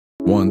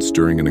Once,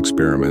 during an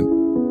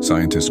experiment,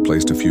 scientists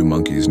placed a few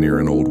monkeys near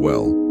an old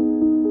well.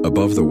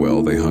 Above the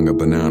well, they hung a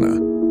banana,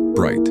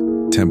 bright,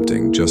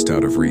 tempting, just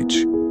out of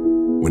reach.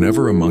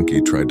 Whenever a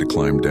monkey tried to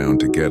climb down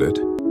to get it,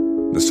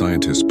 the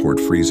scientists poured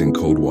freezing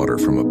cold water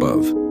from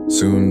above.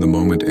 Soon, the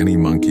moment any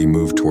monkey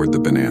moved toward the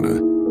banana,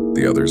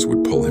 the others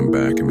would pull him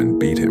back and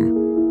beat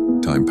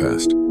him. Time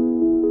passed.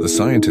 The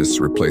scientists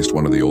replaced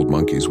one of the old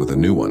monkeys with a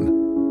new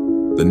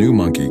one. The new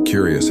monkey,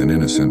 curious and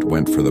innocent,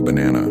 went for the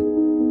banana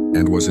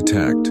and was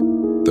attacked,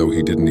 though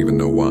he didn't even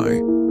know why.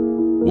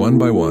 One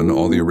by one,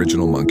 all the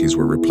original monkeys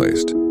were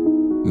replaced.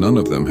 None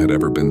of them had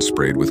ever been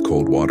sprayed with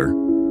cold water.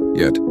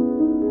 Yet,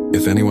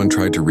 if anyone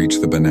tried to reach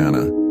the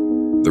banana,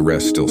 the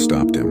rest still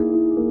stopped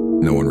him.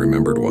 No one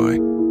remembered why.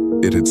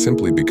 It had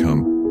simply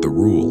become the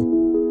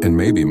rule. And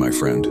maybe, my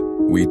friend,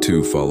 we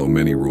too follow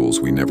many rules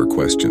we never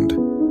questioned.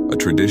 A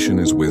tradition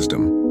is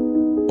wisdom,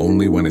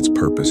 only when its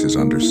purpose is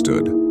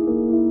understood.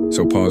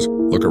 So pause,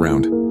 look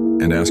around,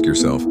 and ask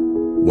yourself,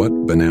 what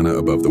banana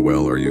above the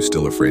well are you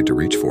still afraid to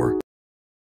reach for?